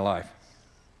with my life.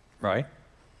 Right?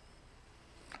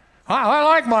 I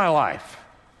like my life.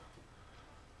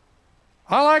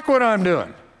 I like what I'm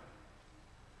doing.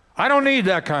 I don't need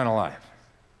that kind of life.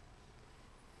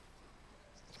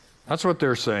 That's what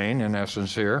they're saying in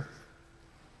essence here.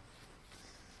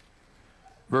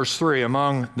 Verse 3,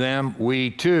 among them we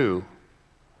too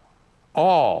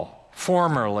all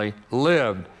formerly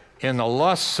lived in the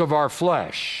lusts of our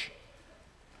flesh,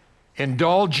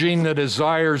 indulging the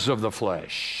desires of the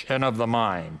flesh and of the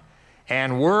mind,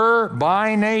 and were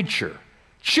by nature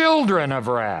children of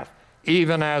wrath,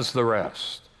 even as the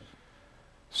rest.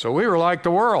 So we were like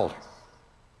the world,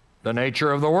 the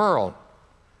nature of the world.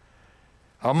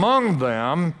 Among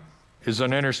them is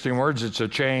an interesting word, it's a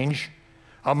change.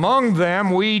 Among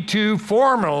them we too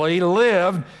formerly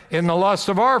lived in the lust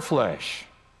of our flesh.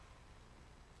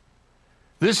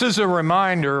 This is a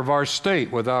reminder of our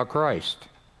state without Christ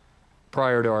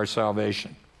prior to our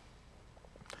salvation.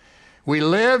 We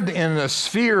lived in the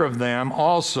sphere of them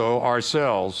also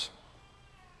ourselves.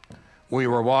 We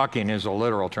were walking is a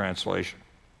literal translation.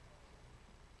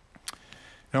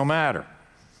 No matter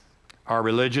our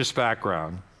religious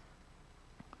background,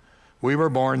 we were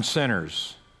born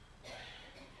sinners.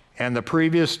 And the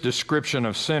previous description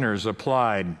of sinners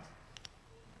applied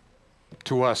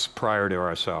to us prior to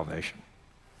our salvation.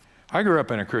 I grew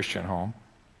up in a Christian home.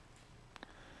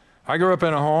 I grew up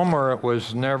in a home where it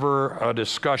was never a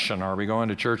discussion, are we going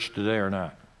to church today or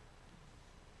not?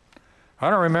 I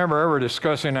don't remember ever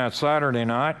discussing that Saturday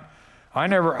night. I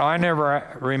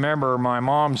never remember my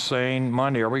mom saying,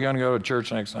 Monday, are we going to go to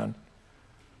church next Sunday?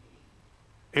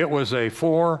 It was a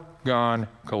foregone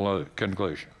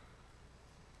conclusion.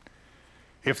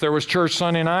 If there was church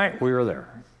Sunday night, we were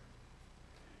there.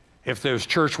 If there was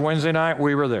church Wednesday night,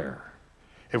 we were there.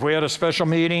 If we had a special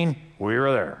meeting, we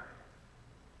were there.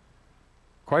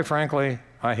 Quite frankly,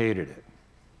 I hated it.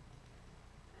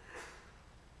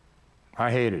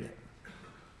 I hated it.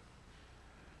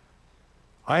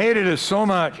 I hated it so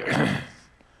much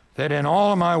that in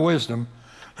all of my wisdom,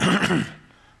 I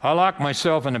locked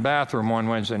myself in the bathroom one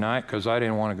Wednesday night because I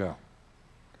didn't want to go.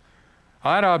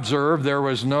 I'd observed there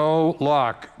was no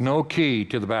lock, no key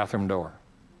to the bathroom door.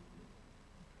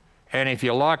 And if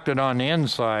you locked it on the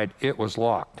inside, it was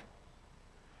locked.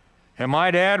 And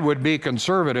my dad would be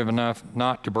conservative enough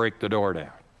not to break the door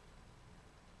down.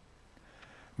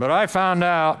 But I found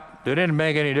out it didn't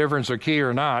make any difference a key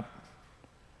or not.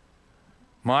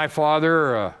 My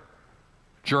father, a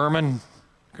German,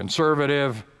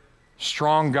 conservative,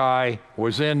 strong guy,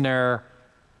 was in there,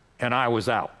 and I was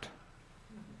out.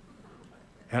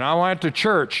 And I went to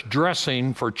church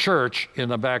dressing for church in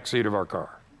the back seat of our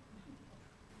car.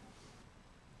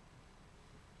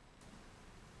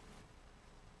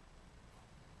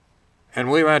 And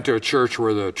we went to a church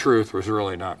where the truth was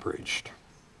really not preached.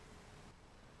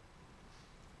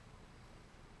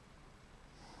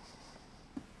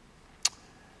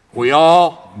 We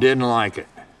all didn't like it.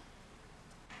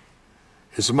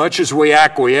 As much as we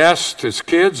acquiesced as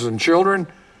kids and children,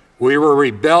 we were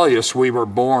rebellious, we were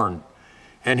born.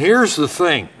 And here's the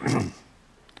thing.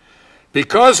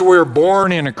 Because we're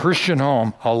born in a Christian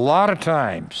home, a lot of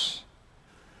times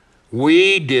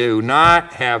we do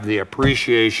not have the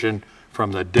appreciation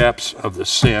from the depths of the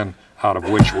sin out of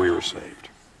which we were saved.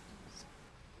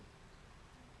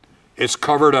 It's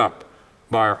covered up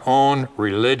by our own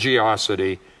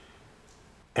religiosity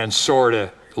and sort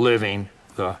of living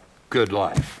the good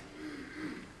life.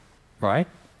 Right?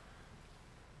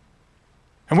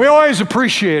 And we always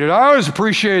appreciate it. I always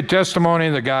appreciated testimony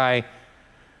of the guy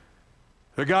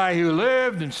who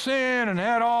lived in sin and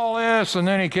had all this, and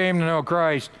then he came to know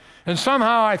Christ. And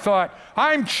somehow I thought,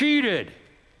 I'm cheated.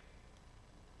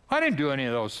 I didn't do any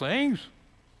of those things.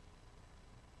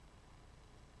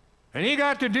 And he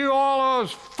got to do all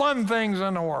those fun things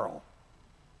in the world.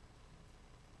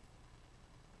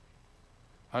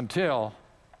 Until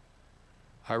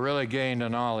I really gained a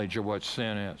knowledge of what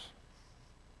sin is.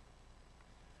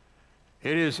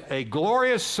 It is a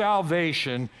glorious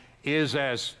salvation is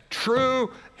as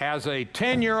true as a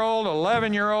 10-year-old,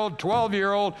 11-year-old,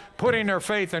 12-year-old putting their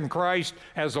faith in Christ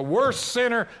as the worst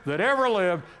sinner that ever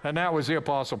lived, and that was the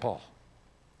Apostle Paul.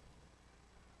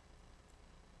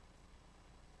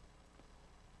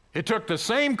 It took the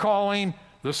same calling,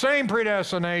 the same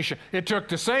predestination, it took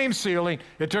the same sealing,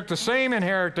 it took the same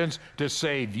inheritance to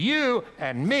save you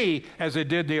and me as it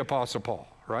did the Apostle Paul,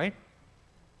 right?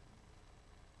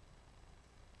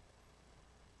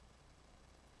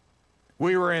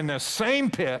 We were in the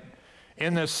same pit,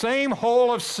 in the same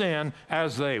hole of sin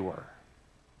as they were.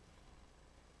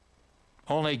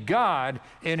 Only God,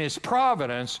 in His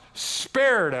providence,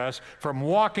 spared us from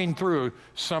walking through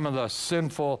some of the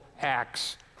sinful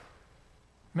acts.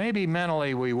 Maybe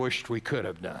mentally we wished we could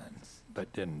have done,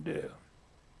 but didn't do.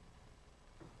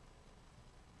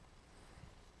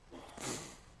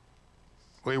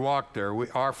 We walked there.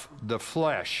 The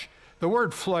flesh. The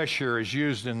word flesh here is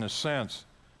used in the sense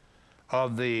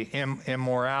of the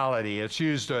immorality. It's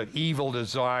used of evil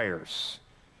desires.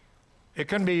 It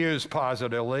can be used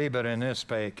positively, but in this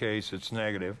case it's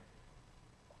negative.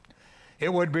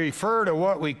 It would refer to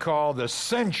what we call the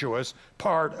sensuous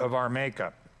part of our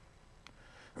makeup.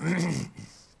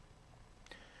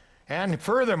 And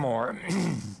furthermore,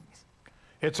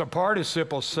 it's a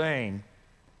participle saying,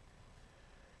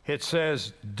 it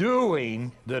says,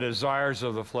 doing the desires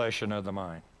of the flesh and of the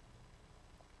mind.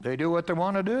 They do what they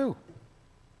want to do.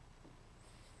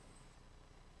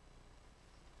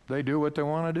 They do what they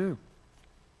want to do.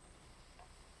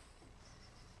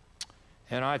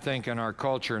 And I think in our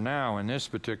culture now, in this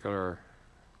particular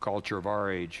culture of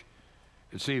our age,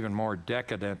 it's even more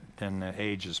decadent than the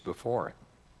ages before it,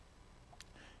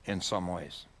 in some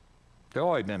ways. They've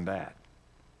always been bad.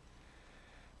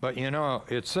 But you know,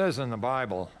 it says in the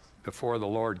Bible, before the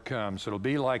Lord comes, it'll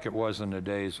be like it was in the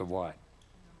days of what?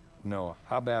 Noah.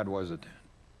 How bad was it then?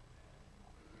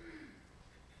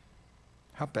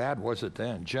 How bad was it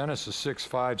then? Genesis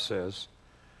 6:5 says,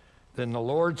 then the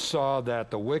Lord saw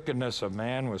that the wickedness of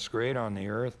man was great on the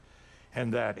earth,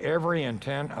 and that every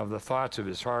intent of the thoughts of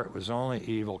his heart was only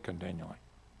evil continually.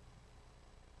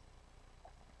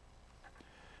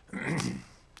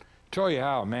 Tell you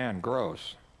how a man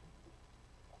grows.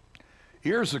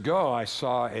 Years ago, I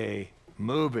saw a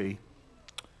movie.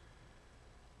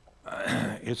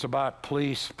 It's about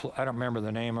police. I don't remember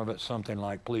the name of it, something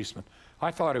like Policeman.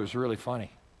 I thought it was really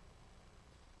funny.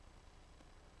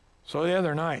 So the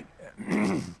other night,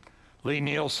 Lee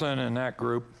Nielsen and that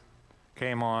group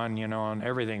came on, you know, and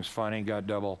everything's funny, got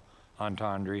double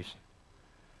entendres.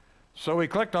 So we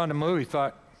clicked on the movie,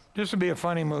 thought, this would be a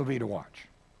funny movie to watch.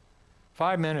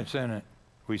 5 minutes in it,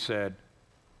 we said,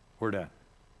 we're done.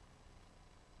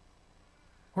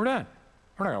 We're done.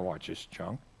 We're not going to watch this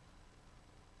junk.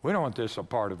 We don't want this a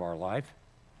part of our life.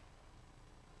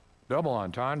 Double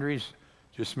entendres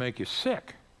just make you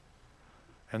sick.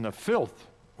 And the filth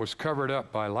was covered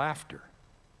up by laughter.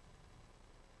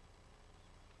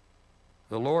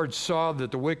 The Lord saw that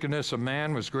the wickedness of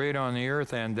man was great on the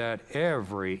earth, and that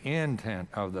every intent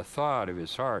of the thought of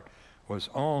his heart was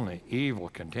only evil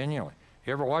continually.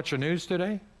 You ever watch the news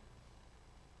today?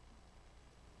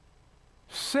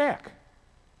 Sick.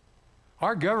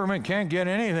 Our government can't get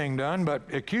anything done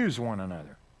but accuse one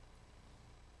another.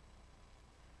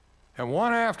 And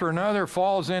one after another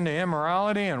falls into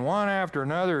immorality, and one after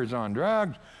another is on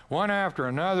drugs, one after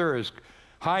another is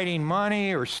hiding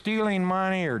money or stealing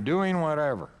money or doing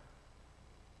whatever.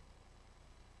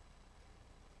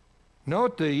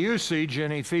 Note the usage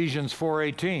in Ephesians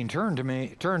 4:18.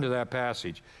 Turn to that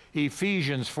passage.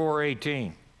 Ephesians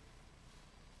 4:18.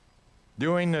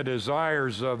 Doing the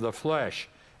desires of the flesh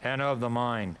and of the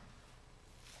mind.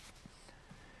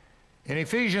 In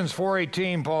Ephesians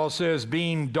 4:18, Paul says,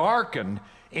 being darkened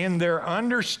in their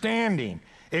understanding,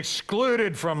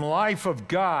 excluded from life of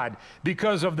God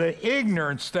because of the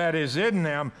ignorance that is in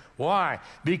them. Why?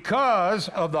 Because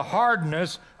of the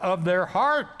hardness of their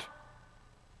heart.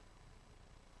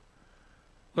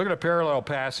 Look at a parallel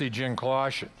passage in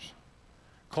Colossians.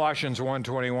 Colossians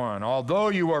 1:21. Although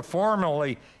you were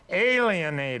formerly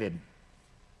alienated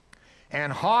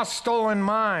and hostile in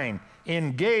mind,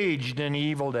 engaged in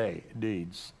evil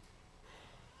deeds.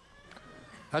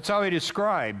 That's how he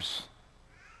describes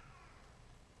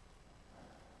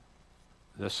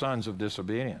the sons of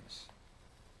disobedience.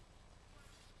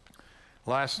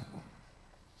 Last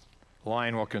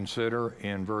line we'll consider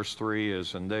in verse 3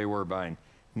 is, and they were by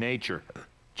nature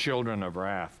children of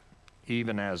wrath,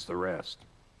 even as the rest.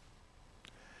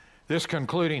 This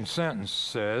concluding sentence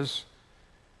says,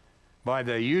 by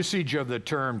the usage of the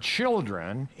term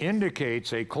children,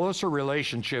 indicates a closer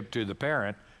relationship to the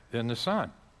parent than the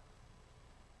son.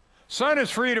 Son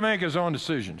is free to make his own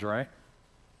decisions, right?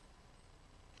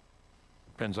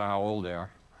 Depends on how old they are.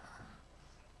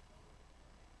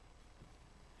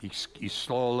 You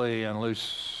slowly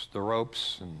unloose the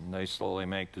ropes and they slowly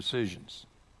make decisions.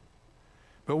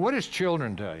 But what does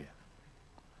children tell you?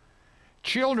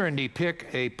 Children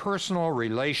depict a personal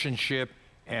relationship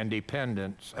and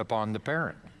dependence upon the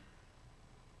parent.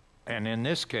 And in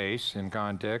this case, in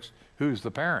context, who's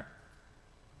the parent?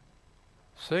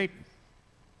 Satan.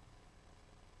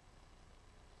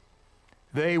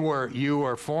 You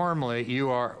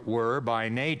were by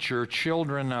nature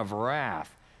children of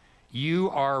wrath. You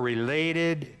are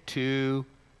related to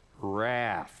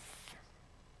wrath.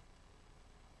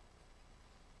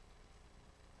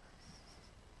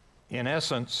 In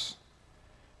essence,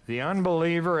 the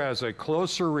unbeliever has a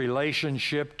closer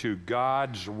relationship to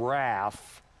God's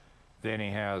wrath than he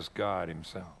has God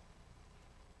himself.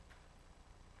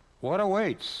 What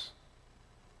awaits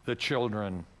the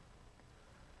children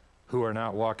who are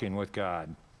not walking with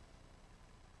God?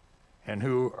 and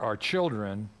who are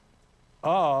children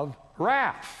of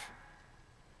wrath.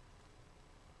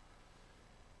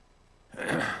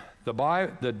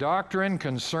 The doctrine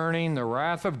concerning the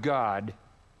wrath of God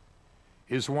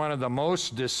is one of the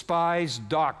most despised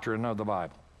doctrine of the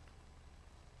Bible.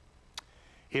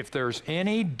 If there's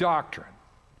any doctrine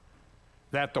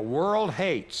that the world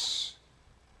hates,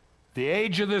 the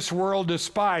age of this world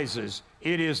despises,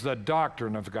 it is the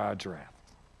doctrine of God's wrath.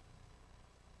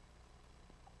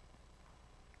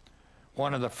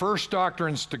 One of the first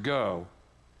doctrines to go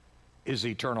is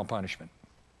eternal punishment.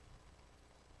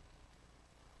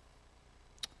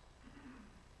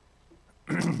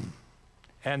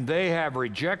 And they have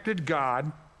rejected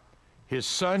God, His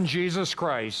Son Jesus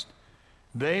Christ.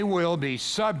 They will be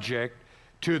subject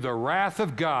to the wrath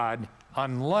of God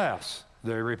unless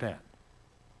they repent.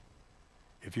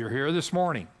 If you're here this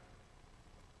morning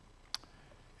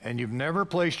and you've never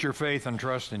placed your faith and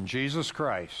trust in Jesus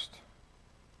Christ,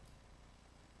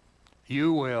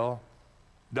 you will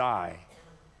die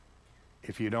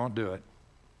if you don't do it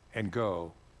and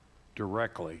go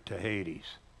directly to Hades,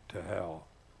 to hell.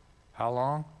 How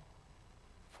long?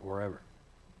 Forever.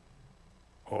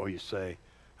 Oh, you say,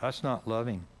 that's not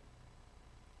loving.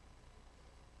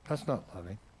 That's not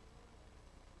loving.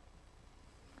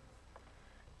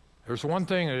 There's one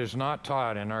thing that is not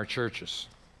taught in our churches.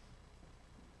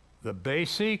 The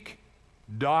basic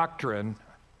doctrine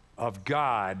of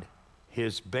God,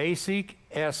 His basic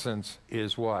essence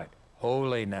is what?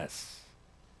 Holiness.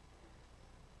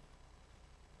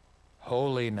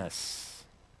 Holiness.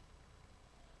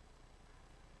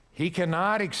 He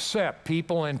cannot accept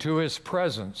people into His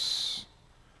presence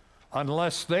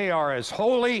unless they are as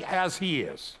holy as He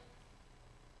is.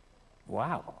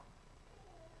 Wow.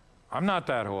 I'm not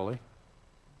that holy.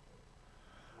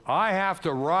 I have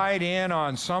to ride in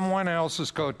on someone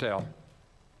else's coattail.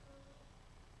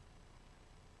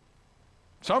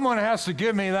 Someone has to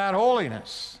give me that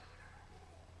holiness.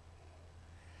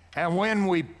 And when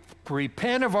we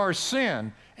repent of our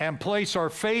sin and place our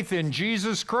faith in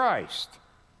Jesus Christ,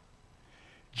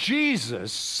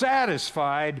 Jesus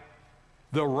satisfied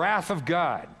the wrath of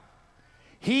God.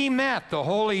 He met the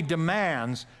holy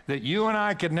demands that you and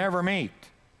I could never meet.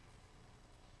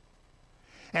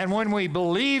 And when we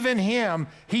believe in Him,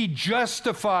 He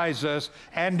justifies us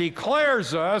and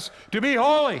declares us to be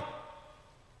holy.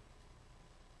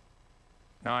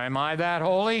 Now, am I that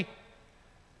holy?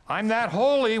 I'm that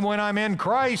holy when I'm in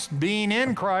Christ, being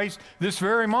in Christ this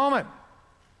very moment.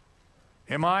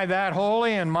 Am I that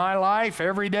holy in my life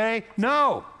every day?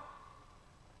 No.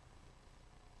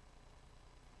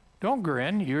 Don't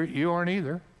grin. You aren't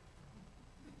either.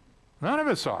 None of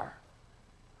us are.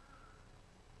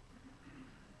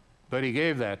 But He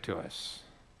gave that to us,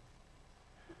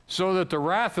 so that the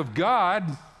wrath of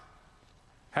God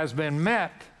has been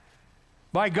met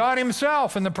by God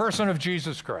Himself in the person of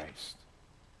Jesus Christ.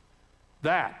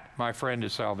 That, my friend,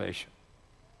 is salvation.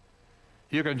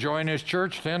 You can join His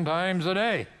church 10 times a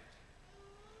day.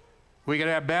 We could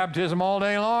have baptism all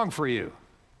day long for you.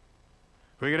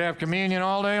 We could have communion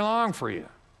all day long for you.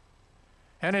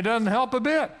 And it doesn't help a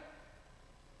bit.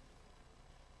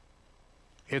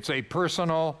 It's a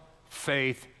personal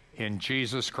faith in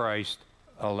Jesus Christ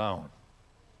alone.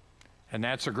 And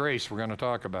that's a grace we're going to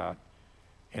talk about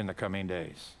in the coming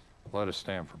days. Let us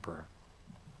stand for prayer.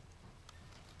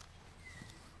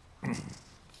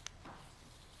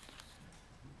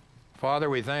 Father,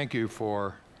 we thank You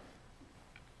for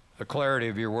the clarity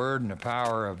of Your word and the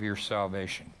power of Your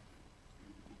salvation.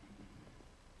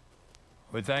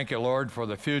 We thank You, Lord, for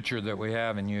the future that we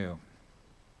have in You.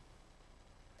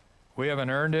 We haven't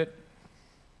earned it.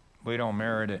 We don't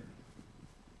merit it.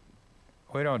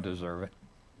 We don't deserve it.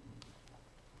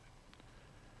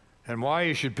 And why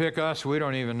You should pick us, we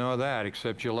don't even know that,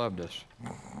 except You loved us.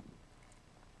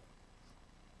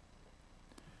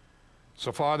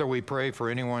 So, Father, we pray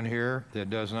for anyone here that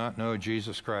does not know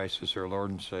Jesus Christ as their Lord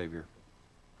and Savior.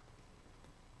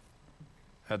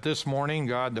 That this morning,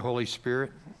 God, the Holy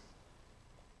Spirit,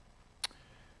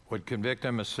 would convict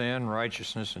them of sin,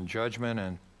 righteousness, and judgment,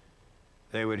 and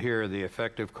they would hear the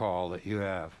effective call that You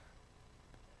have.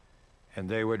 And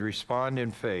they would respond in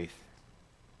faith.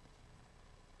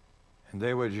 And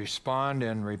they would respond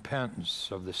in repentance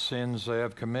of the sins they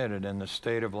have committed and the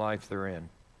state of life they're in,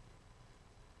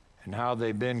 and how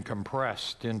they've been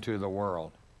compressed into the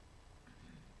world.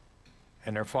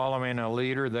 And they're following a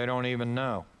leader they don't even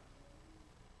know.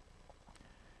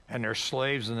 And they're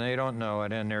slaves and they don't know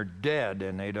it, and they're dead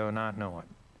and they do not know it.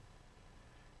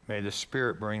 May the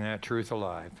Spirit bring that truth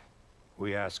alive.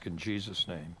 We ask in Jesus'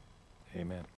 name. Amen.